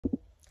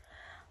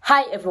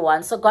Hi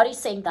everyone. So God is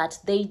saying that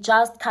they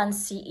just can't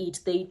see it.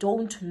 They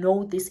don't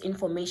know this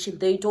information.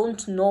 They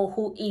don't know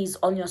who is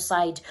on your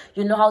side.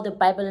 You know how the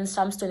Bible in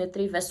Psalms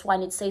 23 verse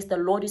 1, it says, "The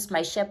Lord is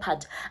my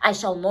shepherd, I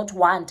shall not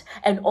want."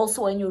 And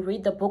also when you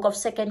read the book of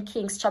 2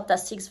 Kings chapter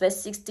 6 verse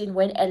 16,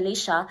 when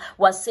Elisha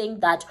was saying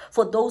that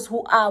for those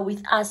who are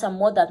with us are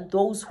more than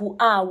those who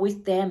are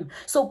with them.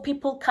 So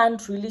people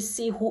can't really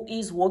see who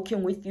is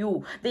walking with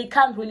you. They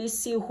can't really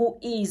see who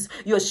is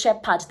your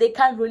shepherd. They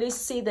can't really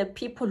see the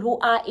people who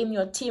are in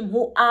your team,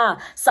 who are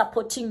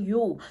supporting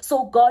you.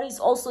 So God is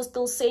also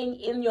still saying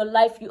in your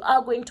life, you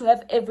are going to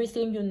have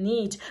everything you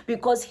need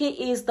because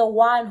He is the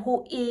one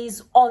who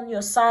is on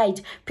your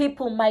side.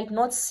 People might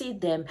not see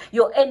them.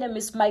 Your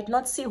enemies might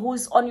not see who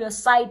is on your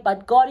side,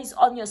 but God is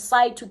on your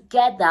side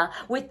together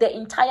with the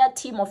entire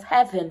team of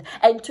heaven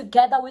and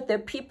together with the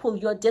people,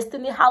 your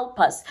destiny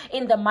helpers,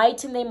 in the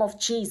mighty name of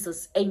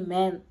Jesus.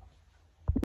 Amen.